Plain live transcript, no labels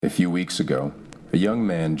A few weeks ago, a young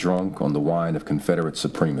man drunk on the wine of Confederate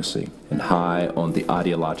supremacy and high on the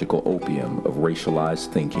ideological opium of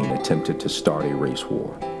racialized thinking attempted to start a race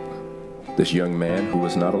war. This young man, who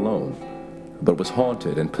was not alone, but was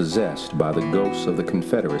haunted and possessed by the ghosts of the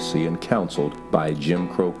Confederacy and counseled by a Jim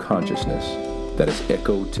Crow consciousness that is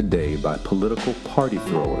echoed today by political party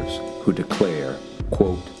throwers who declare,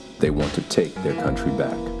 quote, they want to take their country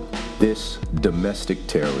back. This domestic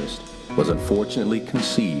terrorist was unfortunately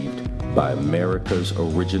conceived by America's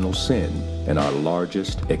original sin and our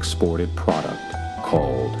largest exported product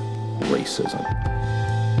called racism.